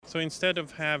So instead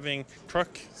of having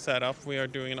truck setup, we are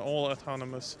doing an all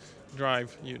autonomous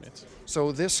drive unit.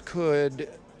 So this could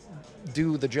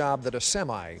do the job that a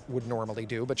semi would normally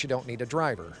do, but you don't need a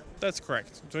driver. That's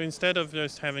correct. So instead of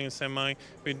just having a semi,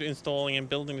 we're installing and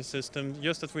building the system,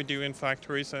 just as we do in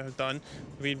factories have done.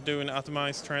 We do an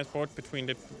optimized transport between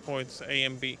the points A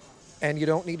and B. And you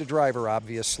don't need a driver,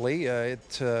 obviously.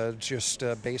 It's just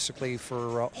basically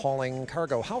for hauling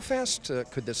cargo. How fast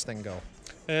could this thing go?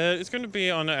 It's going to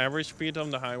be on the average speed on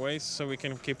the highways, so we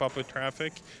can keep up with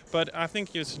traffic. But I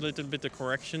think just a little bit of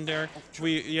correction there.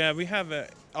 We have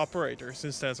operators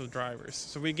instead of drivers.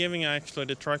 So we're giving actually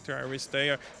the truck drivers,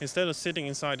 they are, instead of sitting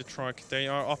inside the truck, they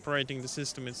are operating the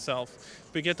system itself.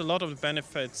 We get a lot of the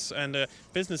benefits, and the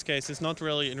business case is not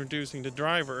really introducing the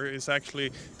driver, it's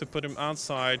actually to put him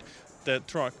outside the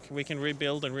truck. We can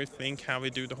rebuild and rethink how we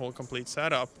do the whole complete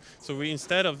setup. So we,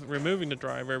 instead of removing the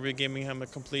driver, we're giving him a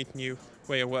complete new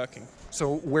way of working.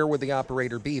 So where would the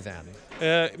operator be then?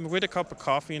 With a cup of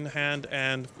coffee in hand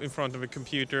and in front of a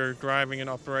computer, driving and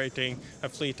operating a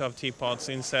fleet of teapots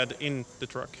instead in the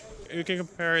truck. You can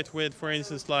compare it with, for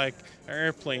instance, like an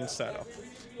airplane setup,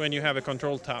 when you have a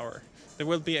control tower. There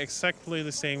will be exactly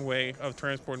the same way of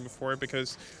transporting before,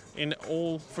 because in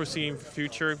all foreseen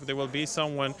future there will be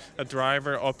someone, a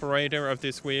driver, operator of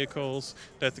these vehicles,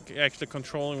 that actually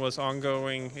controlling what's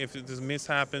ongoing, if the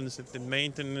mishappens, if the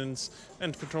maintenance,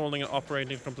 and controlling and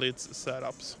operating complete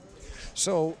setups.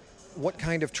 So what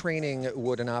kind of training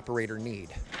would an operator need?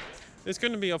 It's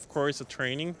going to be, of course, a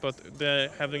training, but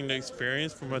having the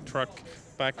experience from a truck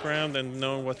background and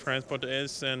knowing what transport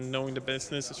is and knowing the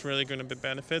business is really going to be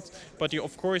benefits. But you,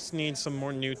 of course, need some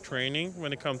more new training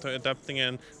when it comes to adapting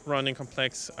and running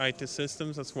complex IT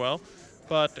systems as well.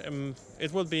 But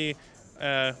it will be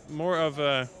more of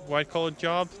a white-collar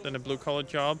job than a blue-collar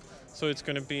job. So it's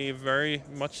going to be very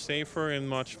much safer and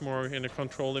much more in a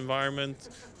controlled environment.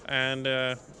 And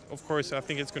of course, I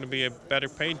think it's going to be a better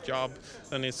paid job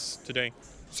than it's today.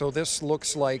 So this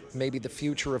looks like maybe the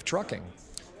future of trucking.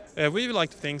 We would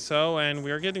like to think so, and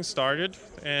we are getting started,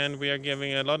 and we are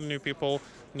giving a lot of new people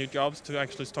new jobs to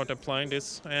actually start applying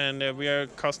this. And we are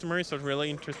customers, so it's really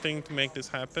interesting to make this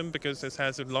happen, because this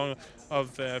has a lot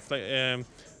of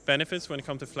benefits when it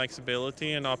comes to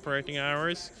flexibility and operating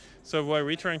hours. So why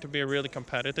we're trying to be really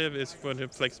competitive is for the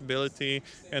flexibility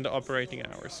and the operating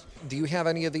hours. Do you have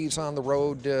any of these on the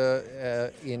road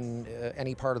in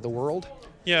any part of the world?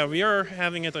 Yeah, we are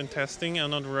having it on testing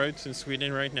and on the roads in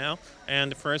Sweden right now.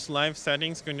 And the first live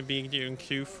setting is going to be during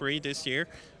Q3 this year.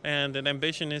 And the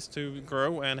ambition is to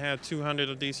grow and have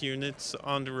 200 of these units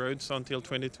on the roads until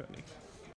 2020.